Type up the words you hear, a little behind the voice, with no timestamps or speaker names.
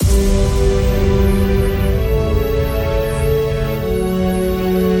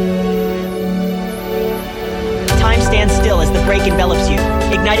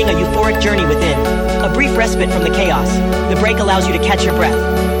igniting a euphoric journey within. A brief respite from the chaos, the break allows you to catch your breath,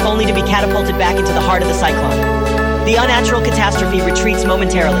 only to be catapulted back into the heart of the cyclone. The unnatural catastrophe retreats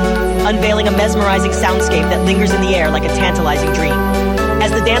momentarily, unveiling a mesmerizing soundscape that lingers in the air like a tantalizing dream.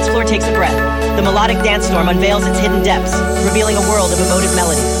 As the dance floor takes a breath, the Melodic Dancestorm unveils its hidden depths, revealing a world of emotive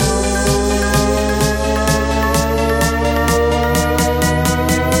melodies.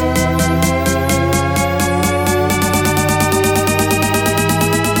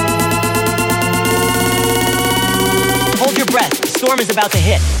 Hold your breath, the storm is about to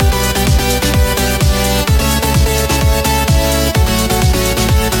hit.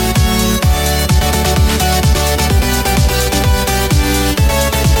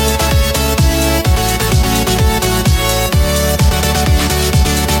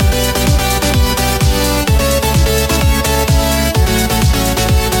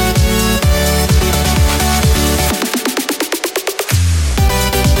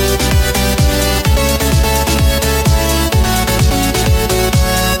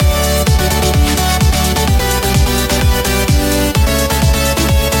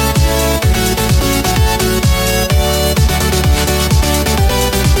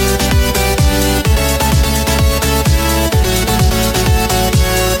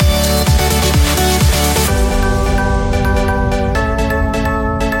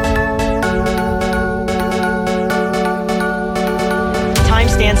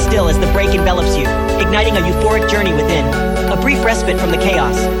 Stand still as the break envelops you, igniting a euphoric journey within. A brief respite from the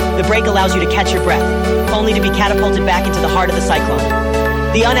chaos, the break allows you to catch your breath, only to be catapulted back into the heart of the cyclone.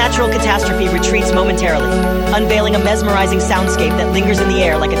 The unnatural catastrophe retreats momentarily, unveiling a mesmerizing soundscape that lingers in the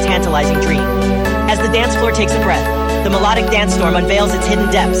air like a tantalizing dream. As the dance floor takes a breath, the Melodic Dancestorm unveils its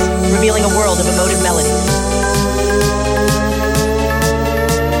hidden depths, revealing a world of emotive melodies.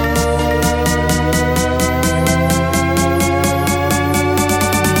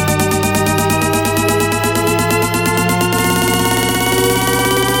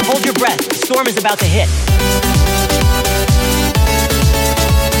 Hold your breath, the storm is about to hit.